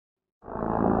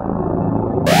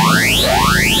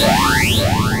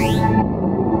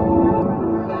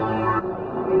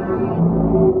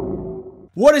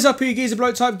What is up, you geezer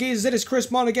bloke type geezers? It is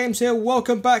Chris Minor Games here.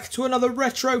 Welcome back to another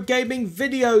retro gaming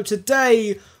video.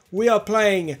 Today we are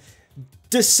playing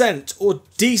Descent, or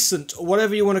Decent, or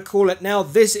whatever you want to call it. Now,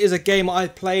 this is a game I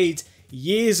played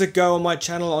years ago on my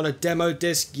channel on a demo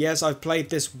disc. Yes, I've played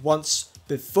this once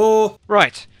before.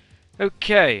 Right.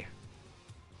 Okay.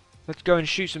 Let's go and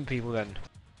shoot some people then.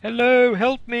 Hello,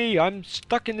 help me! I'm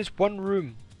stuck in this one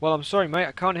room. Well, I'm sorry, mate,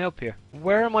 I can't help you.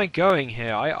 Where am I going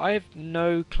here? I have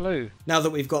no clue. Now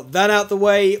that we've got that out the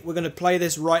way, we're going to play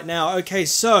this right now. Okay,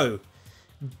 so,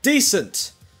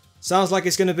 Decent. Sounds like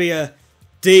it's going to be a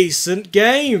decent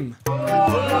game.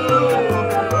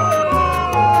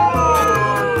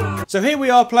 So here we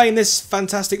are playing this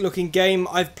fantastic looking game.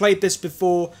 I've played this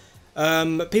before.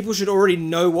 People should already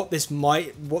know what this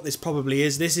probably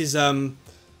is. This is a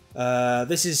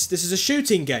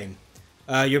shooting game.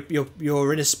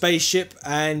 You're in a spaceship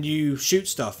and you shoot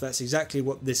stuff. That's exactly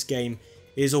what this game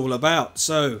is all about.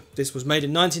 So this was made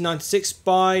in 1996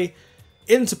 by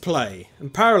Interplay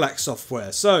and Parallax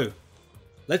Software. So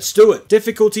let's do it.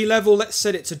 Difficulty level, let's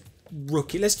set it to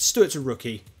rookie. Let's just do it to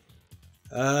rookie.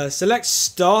 Select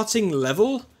starting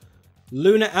level.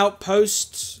 Lunar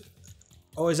Outpost.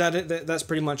 Oh, is that it? That's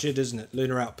pretty much it, isn't it?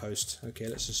 Lunar Outpost. Okay,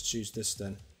 let's just choose this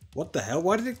then. What the hell?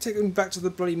 Why did it take me back to the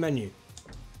bloody menu?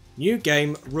 New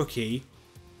game, rookie.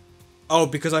 Oh,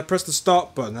 because I pressed the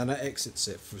start button and it exits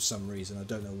it for some reason. I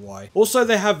don't know why. Also,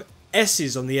 they have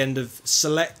S's on the end of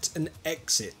select and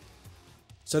exit.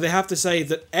 So they have to say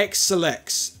that X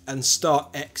selects and start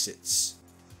exits.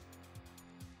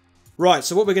 Right,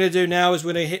 so what we're going to do now is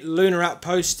we're going to hit Lunar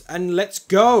Outpost and let's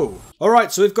go.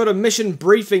 Alright, so we've got a mission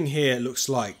briefing here, it looks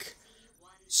like.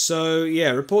 So, yeah,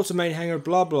 report to main hangar,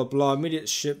 blah, blah, blah. Immediate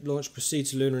ship launch, proceed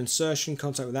to lunar insertion.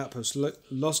 Contact with outpost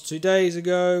lost 2 days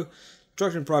ago.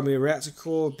 Destruction primary reactor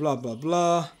core, blah, blah,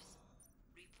 blah.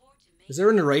 Is there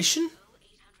a narration?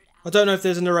 I don't know if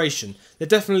there's a narration. There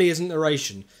definitely isn't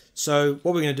narration. So,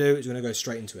 what we're going to do is we're going to go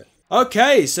straight into it.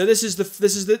 Okay, so this is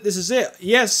it.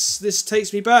 Yes, this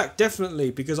takes me back,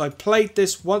 definitely, because I played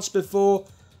this once before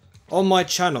on my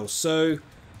channel. So,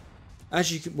 as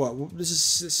you can, well, let's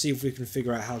see if we can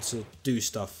figure out how to do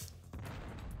stuff.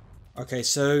 Okay,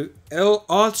 so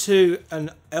R2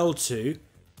 and L2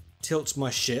 tilts my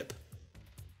ship.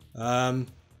 Okay,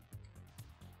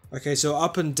 so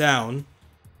up and down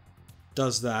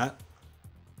does that.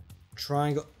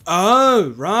 Triangle.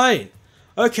 Oh, right.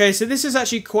 Okay, so this is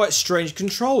actually quite strange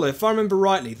controller. If I remember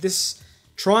rightly, this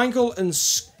triangle and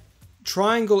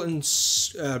cross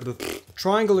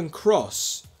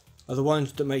are the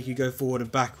ones that make you go forward and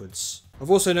backwards.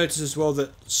 I've also noticed as well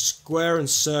that square and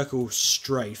circle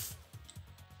strafe.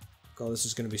 God, this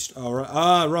is going to be... Oh, right.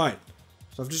 Ah, right.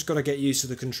 So I've just got to get used to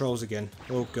the controls again.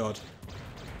 Oh, God.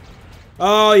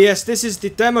 Oh, yes, this is the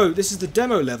demo. This is the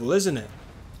demo level, isn't it?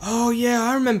 Oh, yeah,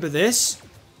 I remember this.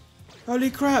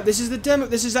 Holy crap, this is the demo.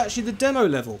 This is actually the demo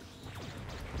level.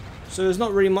 So there's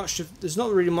not really much...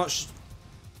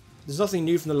 There's nothing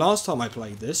new from the last time I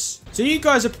played this. So you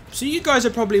guys are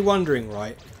probably wondering,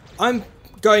 right? I'm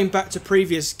going back to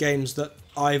previous games that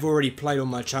I've already played on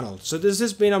my channel. So does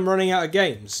this mean I'm running out of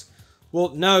games? Well,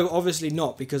 no, obviously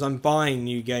not, because I'm buying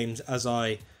new games as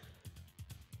I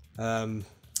go.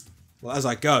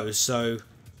 So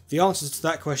the answer to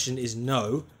that question is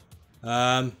no.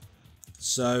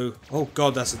 So, oh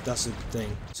god, that's a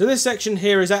thing. So this section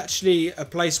here is actually a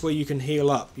place where you can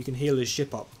heal up. You can heal your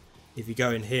ship up. If you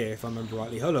go in here, if I remember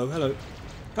rightly. Hello, hello.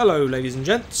 Hello, ladies and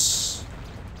gents.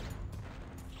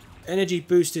 Energy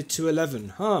boosted to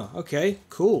 11. Huh, okay,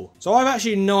 cool. So I've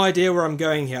actually no idea where I'm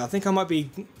going here. I think I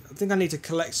need to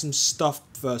collect some stuff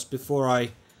first before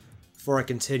I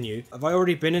continue. Have I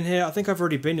already been in here? I think I've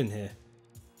already been in here.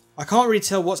 I can't really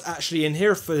tell what's actually in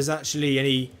here, if there's actually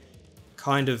any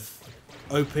kind of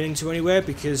opening to anywhere,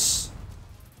 because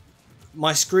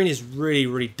my screen is really,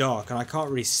 really dark and I can't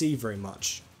really see very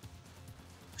much.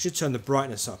 Should turn the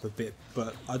brightness up a bit,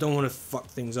 but I don't want to fuck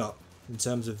things up in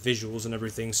terms of visuals and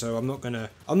everything, so I'm not gonna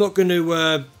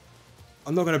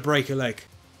break a leg.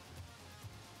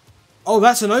 Oh,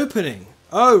 that's an opening.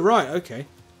 Oh, right, okay.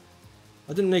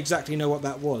 I didn't exactly know what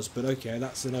that was, but okay,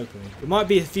 that's an opening. There might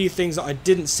be a few things that I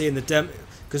didn't see in the demo,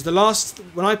 because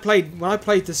when I played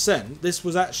Descent, that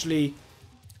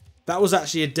was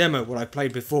actually a demo what I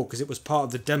played before, because it was part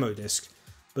of the demo disc.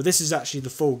 But this is actually the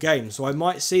full game, so I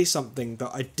might see something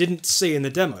that I didn't see in the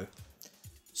demo.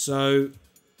 So,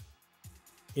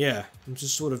 yeah, I'm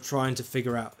just sort of trying to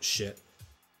figure out shit.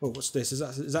 Oh, what's this?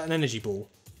 Is that an energy ball?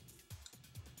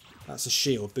 That's a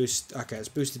shield. Boost. Okay, it's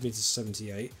boosted me to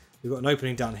 78. We've got an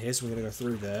opening down here, so we're going to go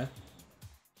through there.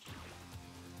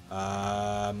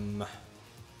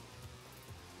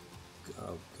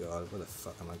 Oh god, where the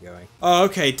fuck am I going? Oh,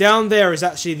 okay, down there is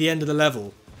actually the end of the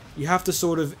level. You have to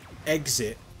sort of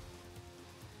exit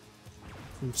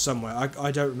from somewhere.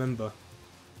 I don't remember.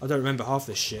 I don't remember half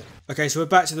this shit. Okay, so we're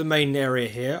back to the main area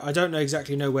here. I don't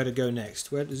exactly know where to go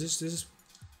next. Where does this?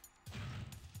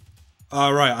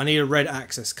 Oh, right, I need a red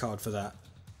access card for that.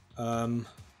 God,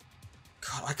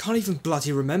 I can't even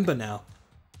bloody remember now.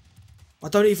 I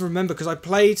don't even remember because I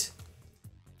played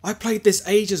this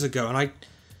ages ago and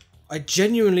I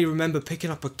genuinely remember picking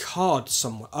up a card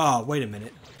somewhere. Ah, wait a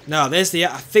minute. No, there's the.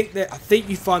 I think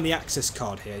you find the access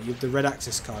card here. You have the red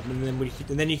access card, and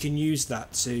then you can use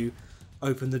that to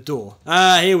open the door.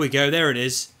 Ah, here we go. There it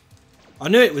is. I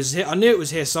knew it was here. I knew it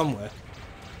was here somewhere.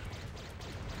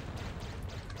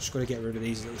 Just gotta get rid of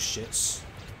these little shits.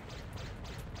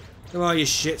 Come on, you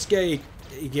shits. Get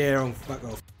your gear on. Fuck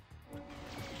off.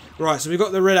 Right, so we've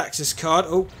got the red access card.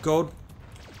 Oh God,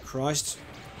 Christ.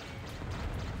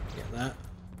 Get that.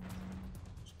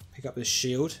 Pick up this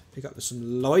shield. Pick up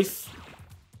some life.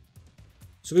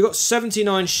 So we've got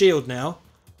 79 shield now.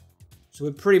 So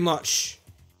we're pretty much...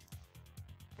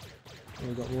 Oh,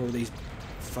 we've got more of these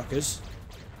fuckers.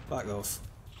 Fuck off.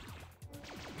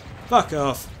 Fuck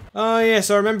off. Oh yes,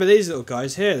 I remember these little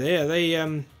guys here.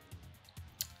 They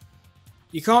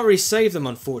you can't really save them,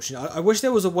 unfortunately. I wish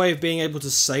there was a way of being able to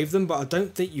save them, but I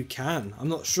don't think you can. I'm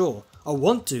not sure. I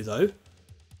want to, though.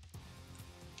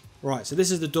 Right, so this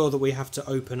is the door that we have to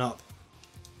open up.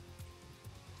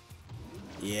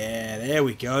 Yeah, there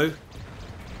we go.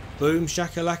 Boom,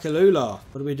 shakalaka lula.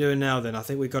 What are we doing now then? I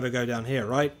think we've got to go down here,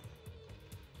 right?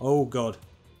 Oh God.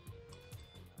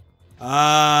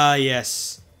 Ah,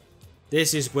 yes.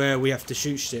 This is where we have to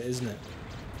shoot shit, isn't it?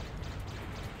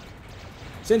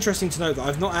 It's interesting to note that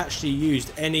I've not actually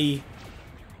used any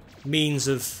means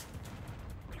of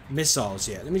missiles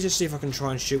yet. Let me just see if I can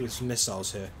try and shoot with some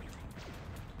missiles here.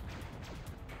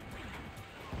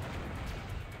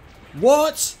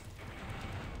 What?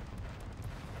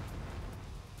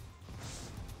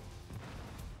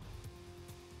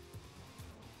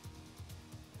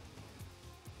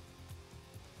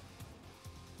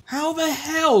 How the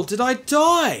hell did I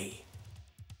die?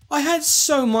 I had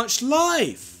so much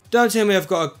life. Don't tell me I've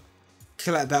got to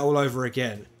collect that all over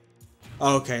again.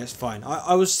 Oh, okay, that's fine.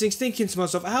 I was thinking to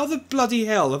myself, how the bloody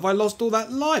hell have I lost all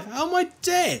that life? How am I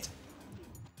dead?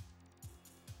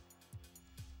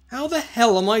 How the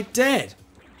hell am I dead?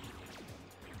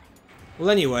 Well,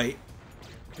 anyway,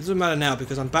 it doesn't matter now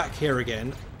because I'm back here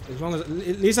again. As long as,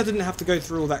 at least I didn't have to go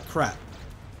through all that crap.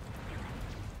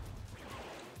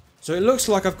 So it looks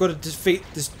like I've got to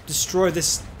destroy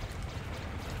this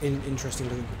interesting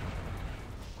looking.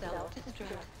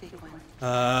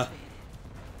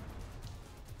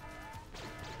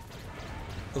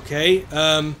 Okay.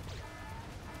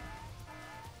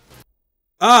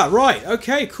 Ah, right.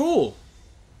 Okay, cool.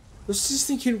 I was just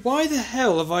thinking, why the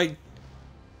hell have I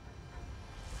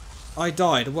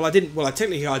died? Well, I didn't. Well,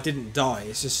 technically, I didn't die.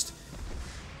 It's just,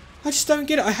 I just don't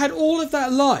get it. I had all of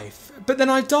that life, but then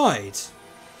I died.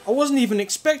 I wasn't even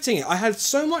expecting it. I had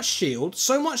so much shield,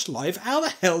 so much life. How the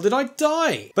hell did I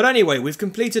die? But anyway, we've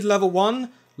completed level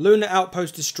 1. Lunar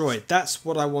outpost destroyed. That's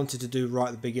what I wanted to do right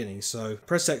at the beginning. So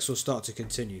press X will start to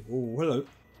continue. Oh, hello.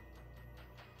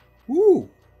 Woo.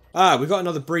 Ah, we got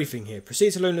another briefing here.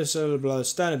 Proceed to lunar solar blur.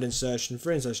 Standard insertion.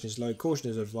 Free insertion is low. Caution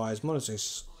is advised. Monitoring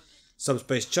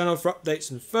subspace channel for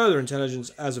updates and further intelligence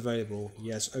as available.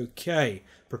 Yes, okay.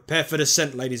 Prepare for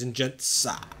descent, ladies and gents.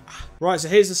 Right, so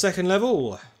here's the second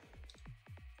level.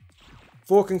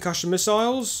 4 concussion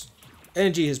missiles.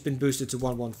 Energy has been boosted to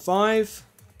 115.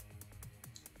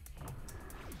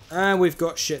 And we've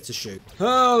got shit to shoot.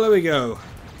 Oh, there we go.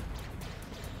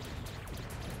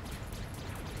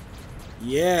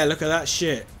 Yeah, look at that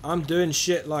shit. I'm doing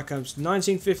shit like I'm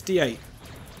 1958.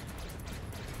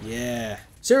 Yeah.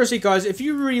 Seriously, guys, if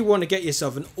you really want to get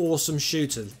yourself an awesome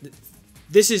shooter,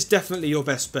 this is definitely your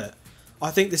best bet. I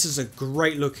think this is a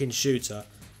great looking shooter.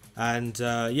 And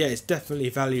yeah, it's definitely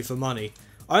value for money.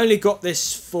 I only got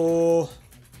this for...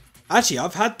 Actually,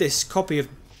 I've had this copy of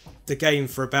the game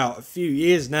for about a few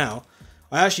years now.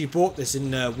 I actually bought this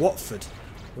in Watford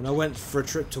when I went for a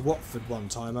trip to Watford one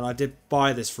time, and I did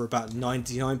buy this for about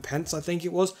 99 pence, I think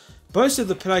it was. Most of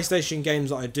the PlayStation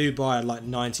games that I do buy are like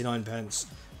 99 pence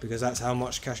because that's how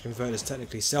much cash converters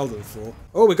technically sell them for.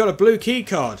 Oh, we got a blue key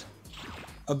card.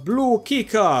 A blue key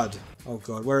card. Oh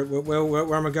god, where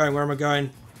am I going? Where am I going?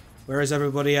 Where is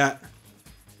everybody at?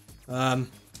 There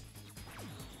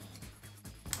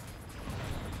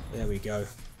we go.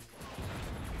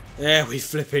 There we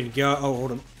flipping go. Oh,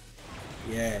 hold on.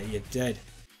 Yeah, you're dead.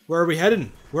 Where are we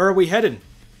heading? Where are we heading?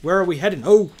 Where are we heading?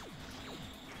 Oh!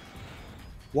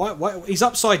 Why? He's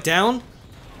upside down?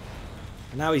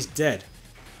 And now he's dead.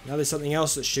 Now there's something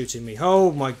else that's shooting me.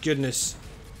 Oh my goodness.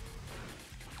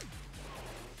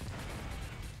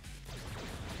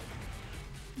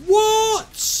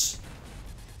 What?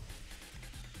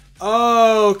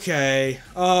 Okay.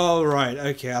 Alright.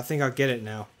 Okay, I think I get it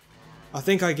now. I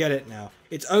think I get it now.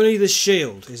 It's only the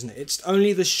shield, isn't it? It's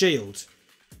only the shield.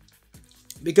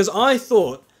 Because I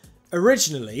thought,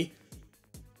 originally,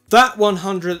 that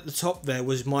 100 at the top there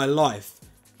was my life.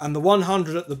 And the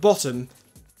 100 at the bottom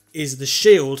is the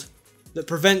shield that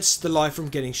prevents the life from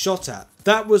getting shot at.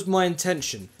 That was my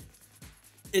intention.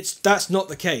 That's not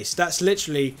the case. That's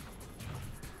literally...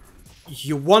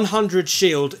 your 100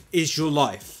 shield is your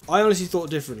life. I honestly thought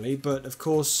differently, but of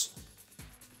course,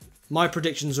 my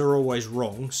predictions are always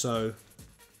wrong, so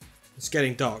it's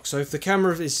getting dark. So if the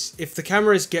camera is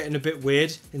getting a bit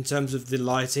weird in terms of the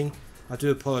lighting, I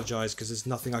do apologise because there's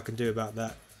nothing I can do about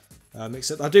that.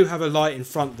 Except I do have a light in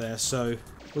front there, so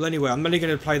well anyway, I'm only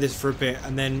going to play this for a bit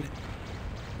and then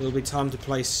it'll be time to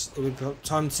place. It'll be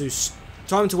time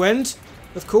to end,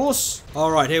 of course.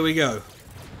 All right, here we go.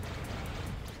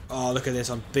 Oh, look at this.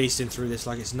 I'm beasting through this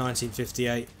like it's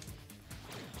 1958.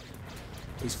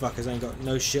 These fuckers ain't got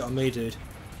no shit on me, dude.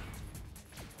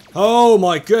 Oh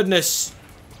my goodness.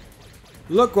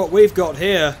 Look what we've got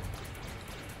here.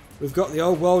 We've got the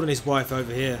old world and his wife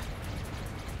over here.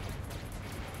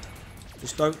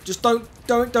 Just don't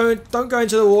go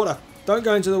into the water. Don't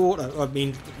go into the water. I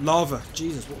mean, lava.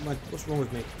 Jesus, what's wrong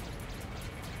with me?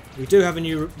 We do have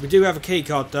a key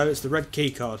card though. It's the red key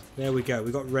card. There we go.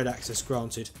 We got red access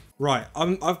granted. Right.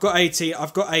 I've got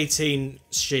 18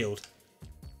 shield.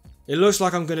 It looks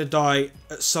like I'm going to die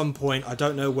at some point. I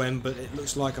don't know when, but it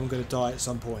looks like I'm going to die at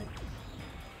some point.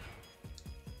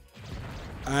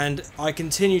 And I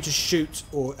continue to shoot,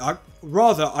 or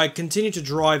rather, I continue to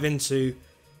drive into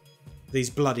these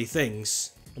bloody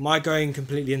things. Am I going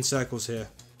completely in circles here?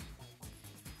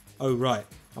 Oh, right.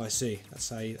 I see. That's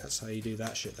how you do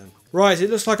that shit then. Right, it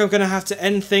looks like I'm going to have to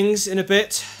end things in a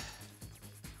bit.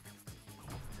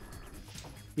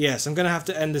 Yes, I'm going to have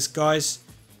to end this, guys.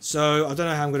 So, I don't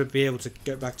know how I'm going to be able to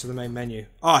get back to the main menu.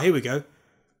 Ah, here we go.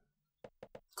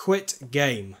 Quit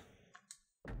game.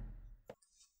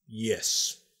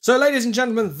 Yes. So, ladies and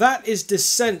gentlemen, that is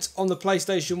Descent on the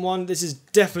PlayStation 1. This is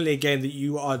definitely a game that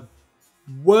you are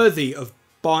worthy of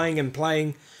buying and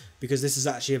playing, because this is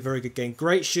actually a very good game.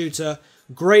 Great shooter.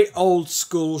 Great old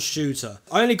school shooter.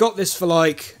 I only got this for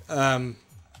like,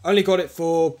 only got it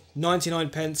for 99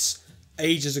 pence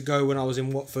ages ago when I was in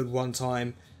Watford one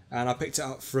time, and I picked it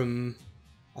up from,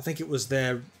 I think it was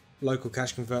their local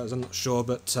cash converters, I'm not sure,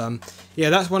 but yeah,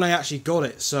 that's when I actually got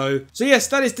it. So yes,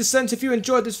 that is Descent. If you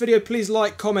enjoyed this video, please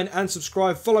like, comment and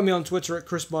subscribe. Follow me on Twitter at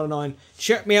ChrisModer9.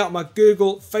 Check me out on my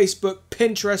Google, Facebook,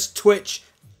 Pinterest, Twitch,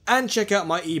 and check out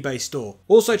my eBay store.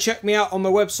 Also check me out on my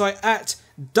website at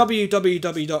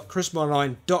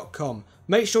www.chrismoder9.com.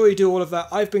 Make sure you do all of that.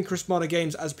 I've been Chris Moder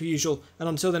Games as per usual, and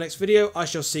until the next video, I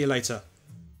shall see you later.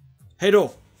 Hey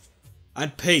door,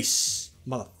 and peace,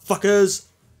 motherfuckers.